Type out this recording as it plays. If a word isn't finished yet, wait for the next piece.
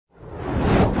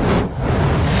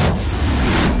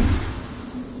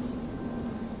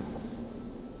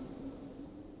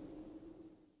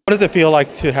What does it feel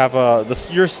like to have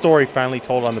your story finally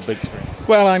told on the big screen?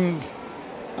 Well,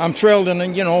 I'm thrilled and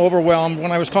overwhelmed.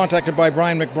 When I was contacted by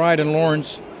Brian McBride and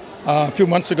Laurence a few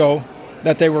months ago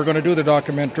that they were going to do the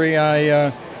documentary,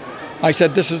 I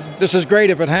said this is great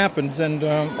if it happens, and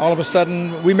all of a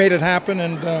sudden we made it happen,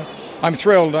 and I'm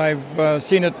thrilled. I've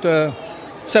seen it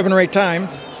 7 or 8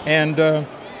 times, and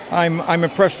I'm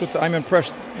impressed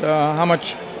how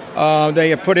much they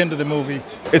have put into the movie.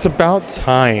 It's about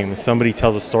time somebody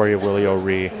tells a story of Willie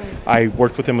O'Ree. I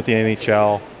worked with him with the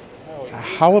NHL.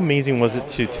 How amazing was it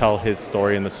to tell his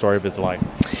story and the story of his life?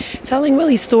 Telling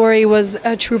Willie's story was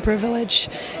a true privilege.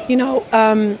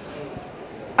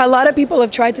 A lot of people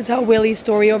have tried to tell Willie's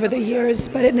story over the years,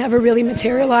 but it never really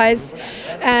materialized.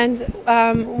 And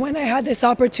when I had this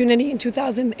opportunity in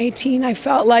 2018, I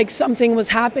felt like something was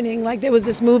happening, like there was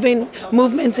this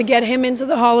movement to get him into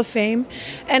the Hall of Fame.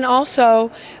 And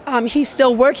also, he's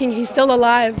still working, he's still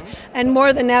alive. And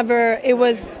more than ever, it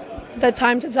was the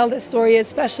time to tell this story,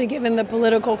 especially given the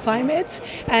political climate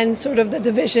and sort of the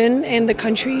division in the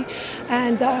country.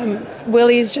 And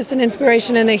Willie's just an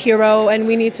inspiration and a hero, and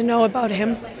we need to know about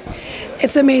him.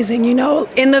 It's amazing,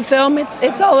 in the film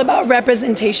it's all about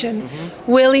representation.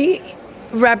 Willie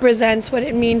represents what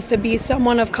it means to be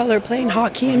someone of color playing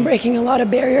hockey and breaking a lot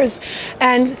of barriers.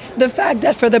 And the fact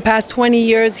that for the past 20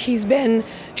 years he's been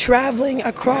traveling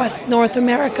across North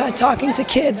America talking to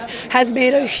kids has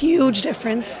made a huge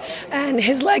difference. And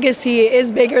his legacy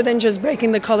is bigger than just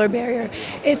breaking the color barrier.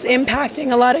 It's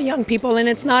impacting a lot of young people, and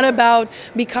it's not about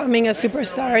becoming a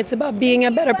superstar. It's about being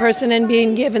a better person and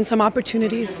being given some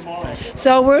opportunities.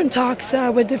 So we're in talks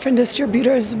with different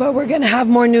distributors, but we're going to have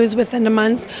more news within a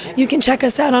month. You can check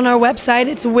us out on our website.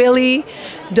 It's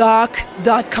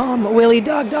williedoc.com.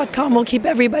 williedoc.com. We'll keep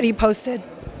everybody posted.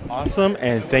 Awesome,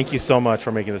 and thank you so much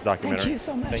for making this documentary. Thank you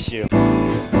so much. Thank you.